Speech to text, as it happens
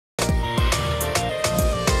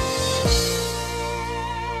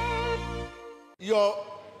Your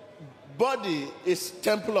body is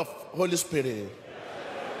temple of Holy Spirit.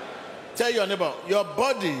 Tell your neighbor, your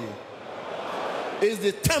body is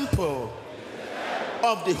the temple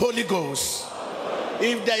of the Holy Ghost.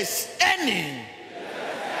 If there is any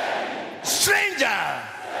stranger,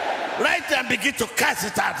 right there and begin to cast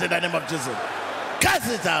it out in the name of Jesus.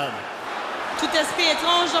 Cast it out. Tout esprit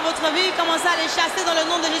étrange dans votre vie, commencez à les chasser dans le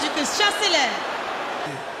nom de Jésus-Christ. Chassez-les.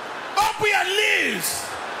 Open your lips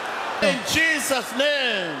in Jesus'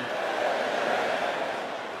 name.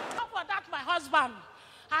 For that, my husband,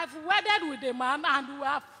 I've wedded with a man, and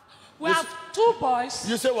we have 2 boys.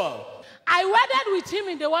 You say what? I wedded with him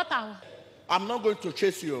in the water. I'm not going to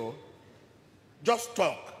chase you. Just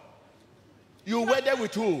talk. You wedded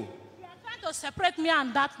with who? You are trying to separate me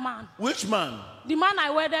and that man. Which man? The man I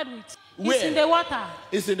wedded with. Where? He's in the water.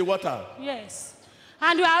 It's in the water. Yes.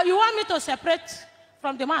 And you want me to separate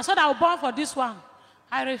from the man so that I'll born for this one.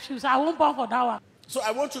 I refuse. I won't born for that one. So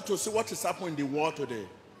I want you to see what is happening in the war today.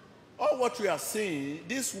 All what we are seeing,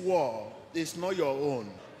 this war is not your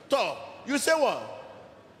own. Talk. You say what?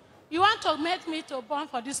 You want to make me to born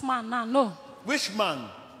for this man now? No. Which man?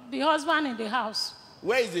 The husband in the house.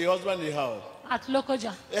 Where is the husband in the house? At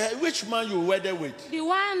Lokoja. Which man you wedded with? The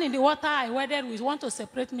one in the water I wedded with want to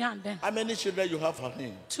separate me and them. How many children you have for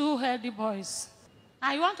him? 2 healthy boys.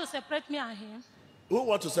 And you want to separate me and him? Who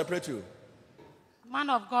want to separate you? Man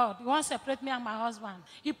of God, you want to separate me and my husband.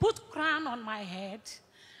 He put crown on my head.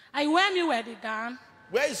 I wear me where the gun.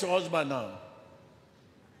 Where is your husband now?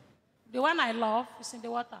 The one I love is in the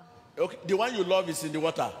water. Okay, the one you love is in the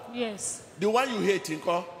water. Yes. The one you hate,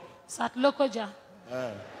 Inko? It's at Lokoja.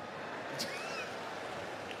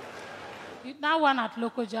 That one at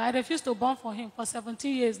Lokoja, I refused to born for him for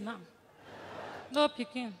 17 years now. No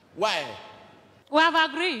picking. Why? We have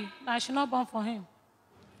agreed that I should not born for him.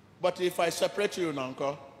 But if I separate you now,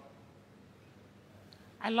 Uncle?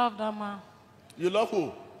 I love that man. You love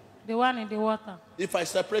who? The one in the water. If I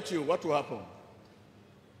separate you, what will happen?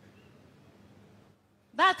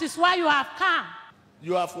 That is why you have come.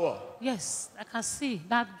 You have what? Yes, I can see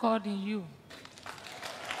that God in you.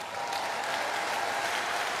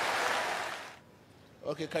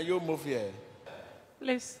 Okay, can you move here?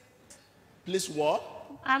 Please. Please what?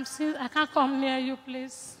 I can't come near you,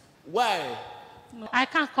 please. Why? No, I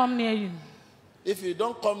can't come near you. If you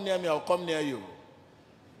don't come near me, I'll come near you.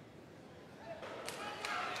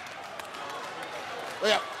 Oh,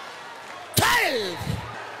 yeah. Child!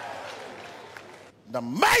 The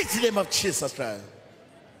mighty name of Jesus Christ.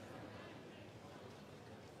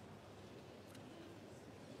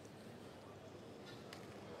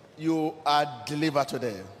 You are delivered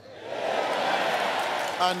today.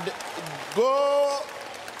 And go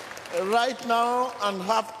right now and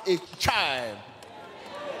have a child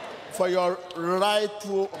for your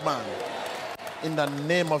rightful man in the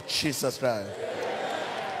name of Jesus Christ.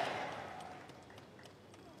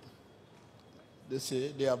 They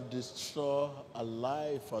say they have destroyed a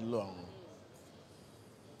life for long.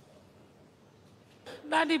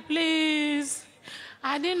 Daddy, please.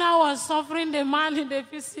 I didn't know I was suffering the man in the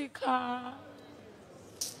physical.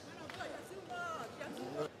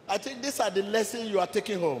 I think these are the lessons you are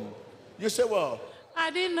taking home. You say, well, I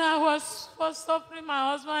didn't know I was suffering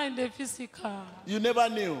my husband in the physical. you never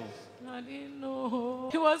knew. I didn't know.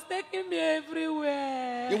 He was taking me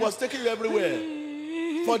everywhere. He was taking you everywhere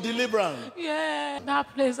for deliverance. Yeah,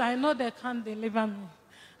 that place, I know they can't deliver me.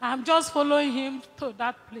 I'm just following him to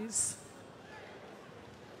that place.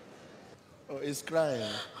 Oh, he's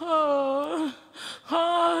crying. Oh,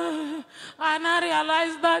 and I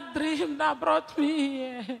realized that dream that brought me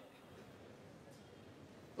here.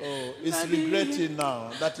 Oh, he's regretting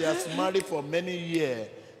now that he has married for many years.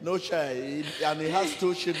 No child, and he has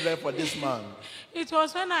 2 children for this man. It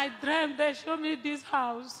was when I dreamed they showed me this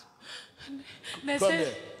house. They Come said,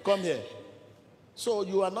 here, come here. So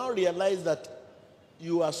you are now realized that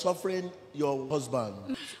you are suffering your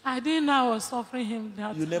husband. I didn't know I was suffering him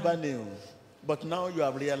that You time. never knew, but now you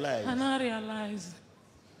have realized. And I realized.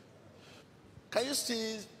 Can you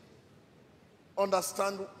still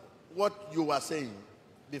understand what you were saying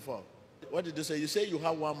before? What did you say? You say you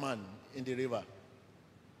have 1 man in the river.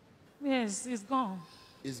 Yes, it's gone.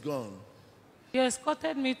 It's gone. He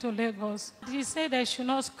escorted me to Lagos. He said they should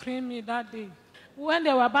not screen me that day. When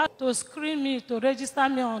they were about to screen me to register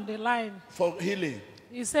me on the line, For healing.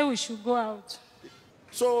 he said we should go out.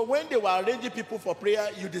 So when they were arranging people for prayer,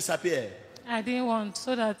 you disappear. I didn't want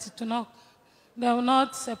so that they will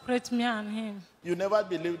not separate me and him. You never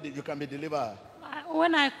believed that you can be delivered.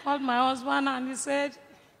 When I called my husband and he said,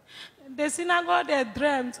 the synagogue they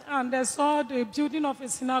dreamt and they saw the building of a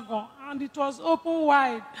synagogue and it was open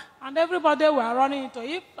wide, and everybody were running into it.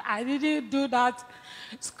 If I didn't do that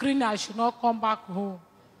screen, I should not come back home.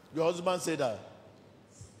 Your husband said that.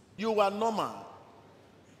 You were normal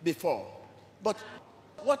before. But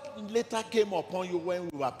what later came upon you when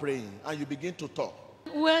we were praying and you begin to talk?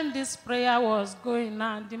 When this prayer was going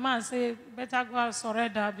on, the man said, better go and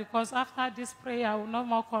surrender, because after this prayer, I will no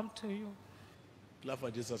more come to you. Clap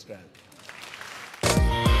for Jesus Christ.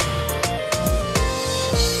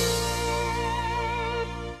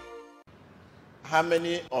 How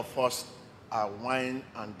many of us are wine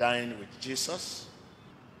and dine with Jesus?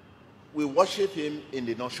 We worship him in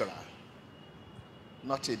the natural,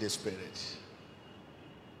 not in the spirit.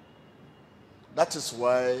 That is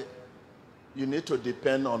why you need to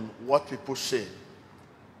depend on what people say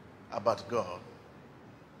about God.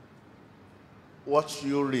 What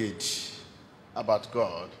you read about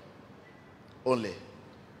God only.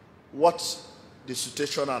 What the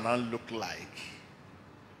situation and look like.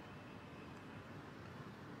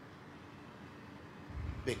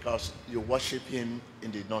 Because you worship him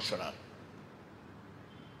in the natural.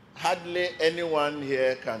 Hardly anyone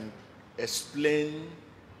here can explain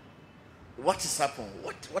what is happening.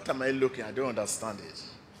 What am I looking? I don't understand it.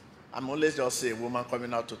 I'm always just a woman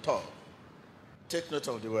coming out to talk. Take note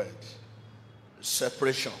of the word.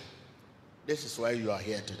 Separation. This is why you are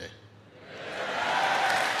here today.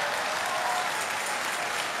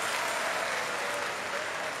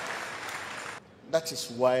 That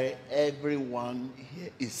is why everyone here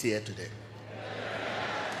is here today.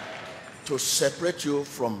 To separate you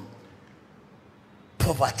from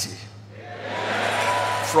poverty,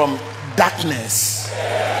 from darkness,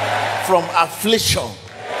 from affliction,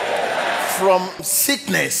 from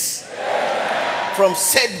sickness, from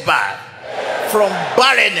setback, from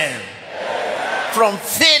barrenness, from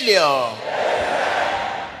failure.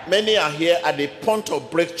 Many are here at the point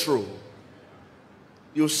of breakthrough.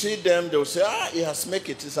 You see them, they'll say, he has made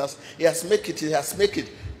it, he has made it, he has made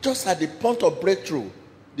it. Just at the point of breakthrough,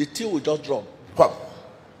 the tea will just drop. Pop.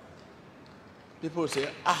 People will say,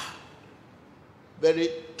 very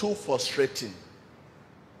too frustrating.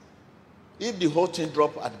 If the whole thing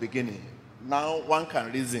dropped at the beginning, now one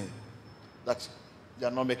can reason that they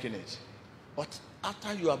are not making it. But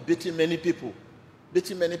after you are beating many people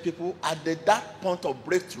at that point of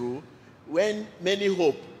breakthrough, when many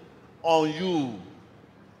hope on you,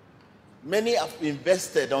 many have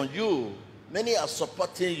invested on you, many are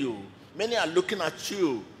supporting you, many are looking at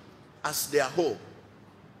you as their hope.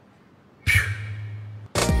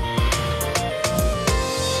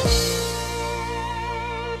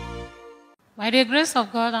 By the grace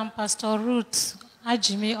of God, I'm Pastor Ruth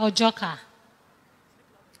Ajimi Ojoka.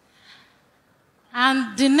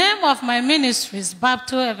 And the name of my ministry is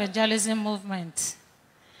Baptist Evangelism Movement.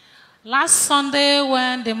 Last Sunday,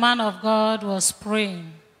 when the man of God was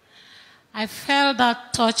praying, I felt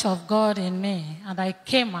that touch of God in me, and I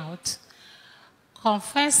came out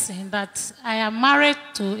confessing that I am married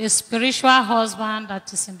to a spiritual husband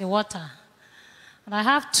that is in the water. And I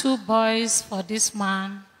have 2 boys for this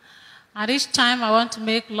man. And each time I want to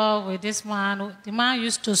make love with this man, the man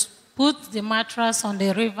used to put the mattress on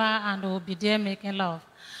the river and will be there making love.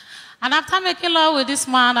 And after making love with this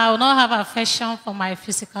man, I will not have affection for my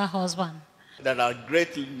physical husband. There are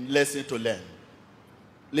great lessons to learn.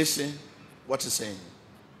 Listen what he's saying.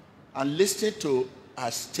 And listen to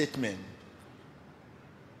her statement.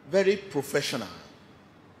 Very professional.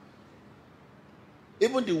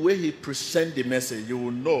 Even the way he presents the message, you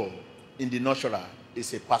will know in the natural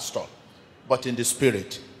is a pastor, but in the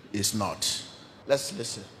spirit is not. Let's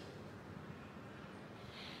listen.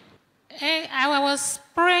 I was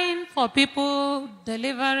praying for people,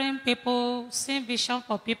 delivering people, seeing vision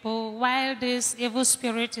for people, while this evil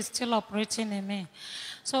spirit is still operating in me.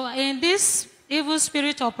 So in this evil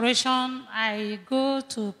spirit operation, I go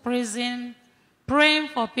to prison, praying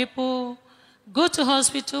for people, go to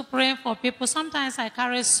hospital, praying for people. Sometimes I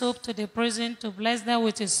carry soup to the prison to bless them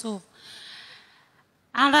with the soup.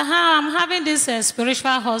 And I'm having this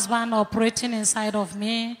spiritual husband operating inside of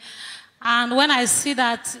me. And when I see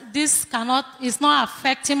that this is not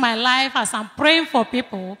affecting my life as I'm praying for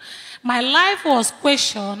people, my life was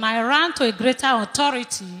questioned. I ran to a greater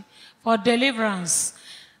authority for deliverance.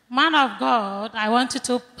 Man of God, I want you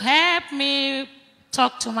to help me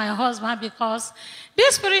talk to my husband, because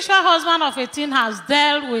this spiritual husband of 18 has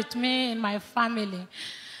dealt with me in my family.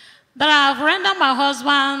 That I have rendered my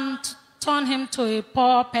husband, turned him to a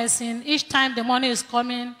poor person. Each time the money is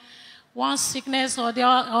coming, one sickness or the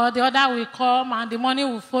other will come and the money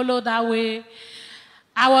will follow that way.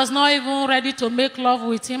 I was not even ready to make love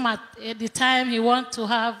with him at the time he wanted to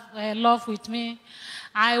have love with me.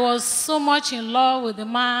 I was so much in love with the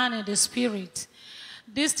man and the spirit.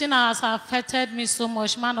 This thing has affected me so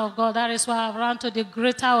much, man of God. That is why I've run to the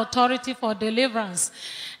greater authority for deliverance.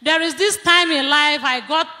 There is this time in life I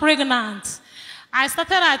got pregnant. I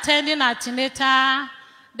started attending antenatal.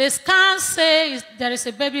 The scans say there is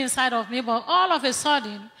a baby inside of me, but all of a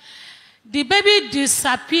sudden, the baby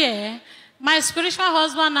disappeared. My spiritual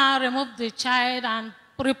husband now removed the child and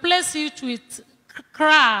replaced it with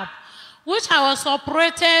crab, which I was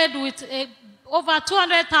operated with over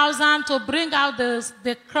 200,000 to bring out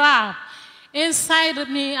the crab inside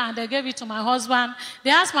me, and they gave it to my husband. They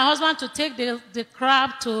asked my husband to take the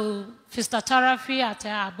crab to physiotherapy at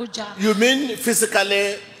Abuja. You mean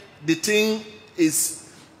physically the thing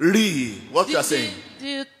is real, what you are saying?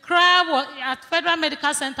 The crab was, at Federal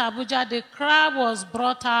Medical Center Abuja, the crab was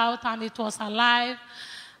brought out and it was alive.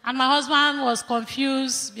 And my husband was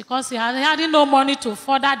confused because he had no money to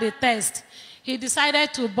further the test. He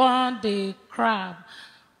decided to burn the crab.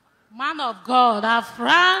 Man of God, I've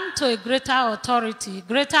run to a greater authority,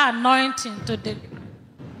 greater anointing to deliver.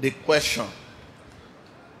 The question,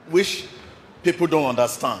 which people don't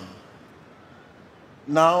understand.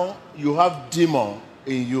 Now you have demon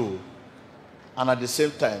in you, and at the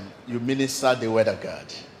same time, you minister the word of God.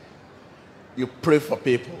 You pray for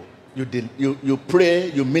people. You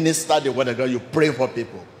pray, you minister the word of God, you pray for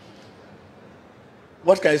people.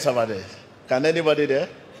 What can you say about this? Can anybody there?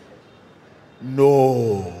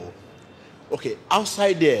 No. Okay,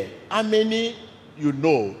 outside there, how many you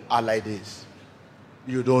know are like this?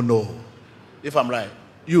 You don't know. If I'm right,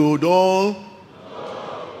 you don't know.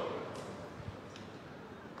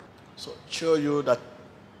 So show you that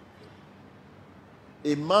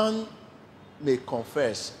a man may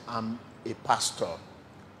confess, I'm a pastor,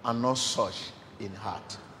 and not such in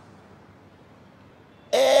heart.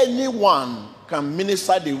 Anyone can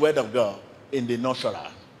minister the word of God in the natural,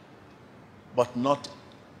 but not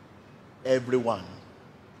everyone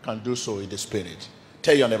can do so in the spirit.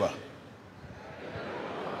 Tell your neighbor.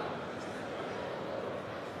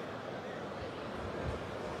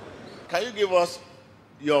 Can you give us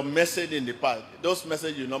your message in the past? Those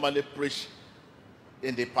messages you normally preach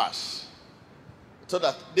in the past, so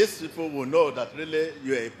that these people will know that really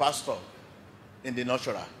you are a pastor in the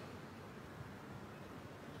natural.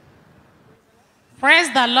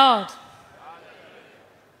 Praise the Lord.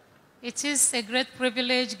 It is a great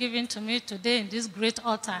privilege given to me today in this great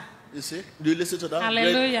altar. You see? Do you listen to that?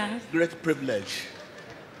 Hallelujah. Great privilege.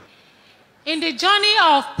 In the journey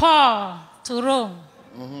of Paul to Rome,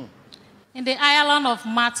 in the island of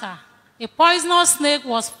Malta, a poisonous snake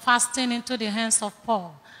was fastened into the hands of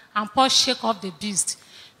Paul, and Paul shook off the beast.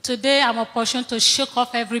 Today, I'm opportune to shake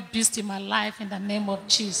off every beast in my life in the name of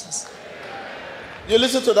Jesus. You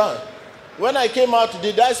listen to that? When I came out,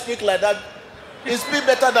 did I speak like that? He speak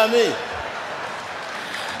better than me.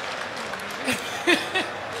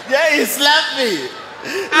 Yeah, he slapped me.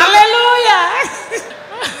 Hallelujah.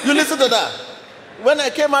 You listen to that? When I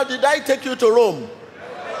came out, did I take you to Rome?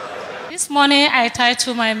 This morning, I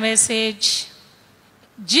titled my message,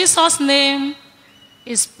 Jesus' name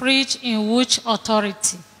is preached in which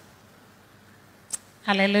authority?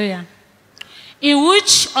 Hallelujah. In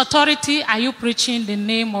which authority are you preaching the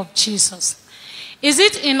name of Jesus? Is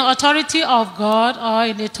it in authority of God or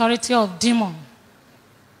in the authority of demon?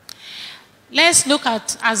 Let's look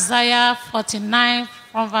at Isaiah 49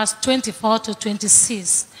 from verse 24 to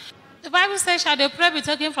 26. The Bible says, shall the prey be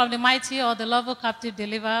taken from the mighty or the lawful captive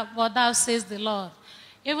delivered? But thou says the Lord,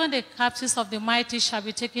 even the captives of the mighty shall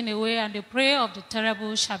be taken away, and the prey of the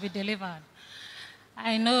terrible shall be delivered.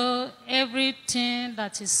 I know everything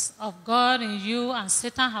that is of God in you, and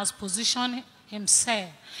Satan has positioned himself,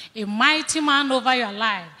 a mighty man over your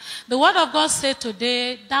life. The word of God said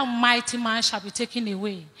today, that mighty man shall be taken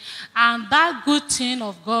away, and that good thing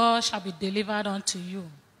of God shall be delivered unto you.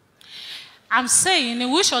 I'm saying,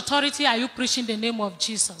 in which authority are you preaching the name of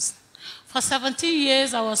Jesus? For 17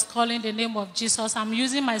 years, I was calling the name of Jesus. I'm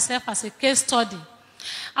using myself as a case study.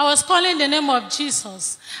 I was calling the name of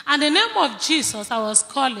Jesus. And the name of Jesus I was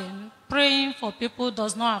calling, praying for people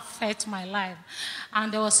does not affect my life.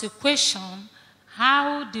 And there was a question,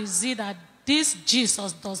 how is it that this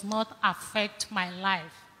Jesus does not affect my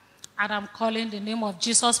life? And I'm calling the name of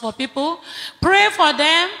Jesus for people. Pray for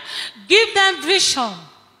them. Give them vision.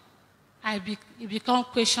 It becomes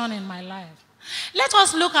question in my life. Let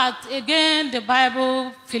us look at, again, the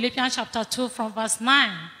Bible, Philippians chapter 2, from verse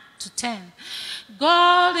 9 to 10.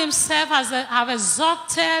 God himself have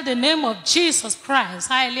exalted the name of Jesus Christ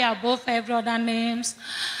highly above every other names,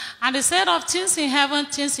 And they said of things in heaven,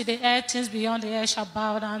 things in the earth, things beyond the earth shall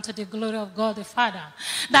bow down to the glory of God the Father.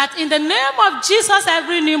 That in the name of Jesus,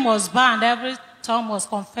 every knee must bow and every tongue must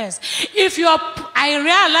confess. I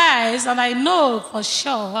realize and I know for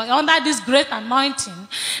sure under this great anointing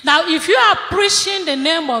that if you are preaching the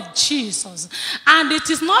name of Jesus and it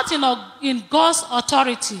is not in God's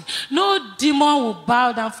authority, no demon will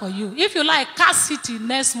bow down for you. If you like, cast it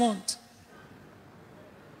next month.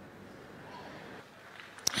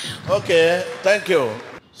 Okay, thank you.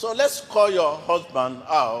 So let's call your husband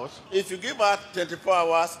out. If you give her 24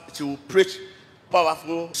 hours, she will preach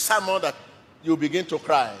powerful sermon that you begin to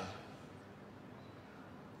cry.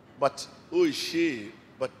 But who is she?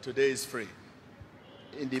 But today is free.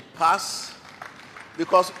 In the past,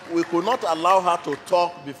 because we could not allow her to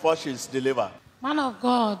talk before she's delivered. Man of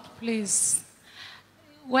God, please.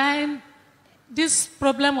 When this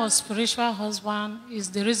problem of spiritual husband is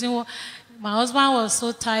the reason why my husband was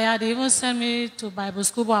so tired, he even sent me to Bible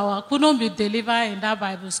school, but I couldn't be delivered in that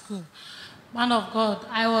Bible school. Man of God,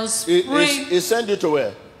 I was praying. He sent you to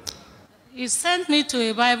where? He sent me to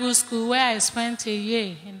a Bible school where I spent a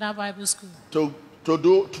year in that Bible school. To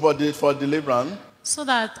do for deliverance? So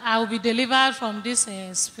that I will be delivered from this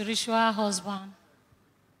spiritual husband.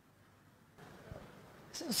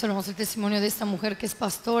 Observamos el testimonio de esta mujer que es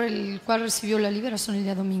pastor, el cual recibió la liberación el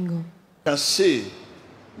día domingo. You can see,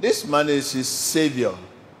 this man is his savior.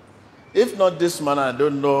 If not this man, I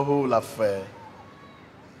don't know who will have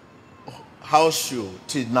housed you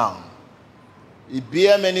till now. He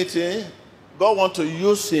bear many things. God wants to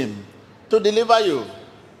use him to deliver you.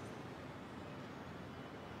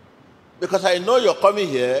 Because I know you're coming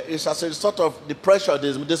here is as a result of the pressure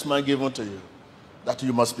this man given to you. That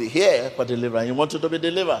you must be here for deliverance. You want you to be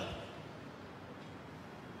delivered.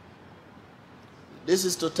 This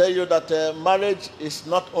is to tell you that marriage is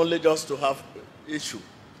not only just to have issue,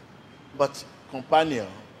 but companion.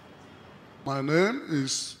 My name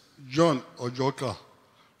is John Ojoka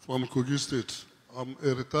from Kogi State. I'm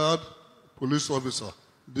a retired police officer,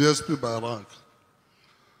 DSP by rank.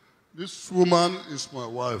 This woman is my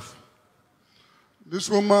wife. This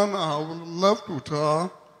woman, I have lived with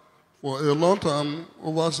her for a long time,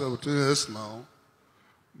 over 17 years now,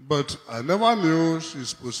 but I never knew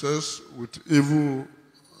she's possessed with evil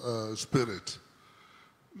spirit.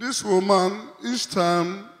 This woman, each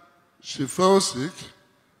time she fell sick,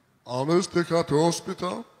 I always take her to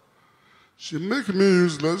hospital. She make me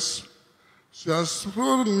useless. She has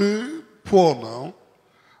made me poor now.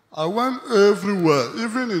 I went everywhere,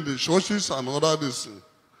 even in the churches and other things.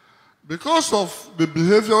 Because of the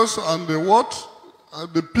behaviors and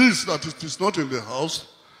the peace that it is not in the house,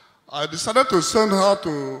 I decided to send her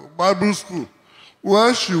to Bible school,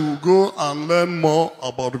 where she will go and learn more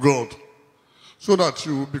about God, so that she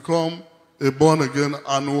will become a born again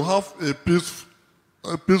and will have a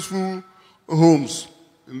peaceful homes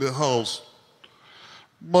in the house.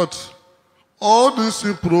 But all this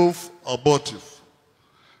prove abortive.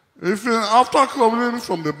 Even after coming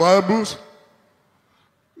from the Bible,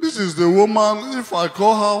 this is the woman, if I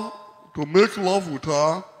call her to make love with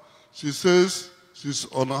her, she says she's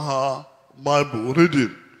on her Bible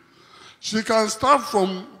reading. She can start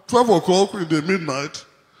from 12 o'clock in the midnight,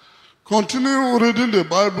 continue reading the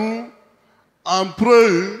Bible and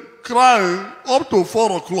praying, crying up to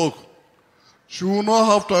 4 o'clock. She will not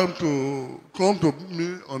have time to come to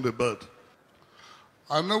me on the bed.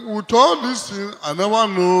 And with all this thing, I never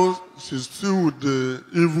know she's still with the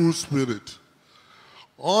evil spirit.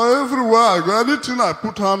 Or everywhere I go, anything I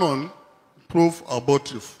put hand on, prove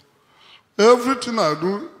abortive. Everything I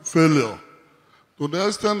do, failure. To the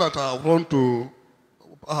extent that I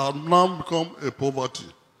have now become a poverty.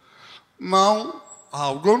 Now, I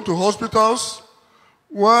have gone to hospitals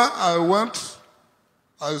where I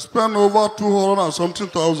spent over 200 and something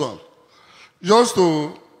thousand just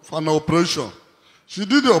for an operation. She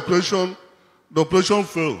did the operation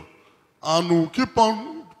failed. And we keep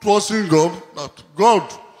on trusting God that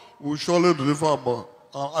God will surely deliver, but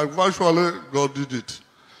eventually God did it.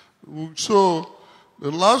 So the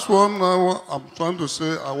last one I'm trying to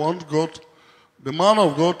say, I want God, the man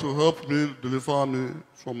of God, to help me, deliver me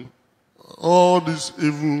from all this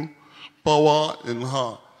evil power in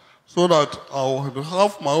her, so that I will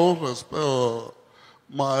have my own respect,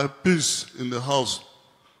 my peace in the house.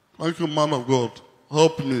 Thank you, man of God.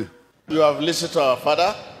 Help me. You have listened to our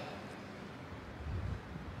father.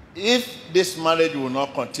 If this marriage will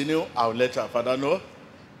not continue, I will let our father know.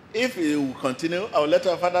 If it will continue, I will let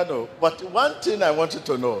our father know. But one thing I want you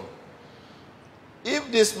to know, if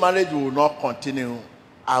this marriage will not continue,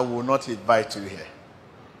 I will not invite you here.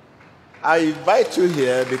 I invite you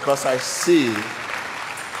here because I see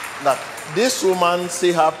that this woman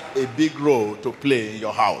still have a big role to play in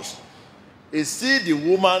your house. It's still the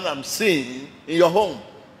woman I'm seeing in your home.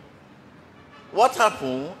 What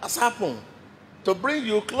happened has happened to bring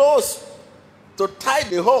you close, to tie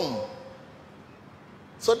the home.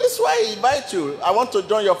 So this is why I invite you. I want to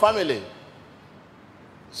join your family.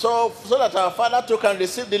 So that our father too can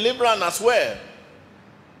receive deliverance as well.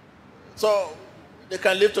 So they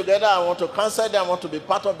can live together. I want to counsel them. I want to be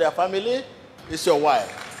part of their family. It's your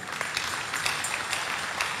wife.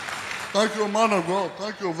 Thank you, man of God.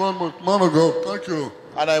 Thank you very much, man of God. Thank you.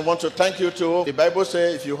 And I want to thank you too. The Bible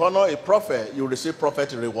says if you honor a prophet, you receive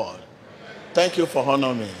prophet reward. Thank you for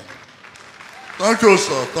honoring me. Thank you,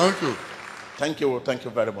 sir. Thank you. Thank you. Thank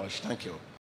you very much. Thank you.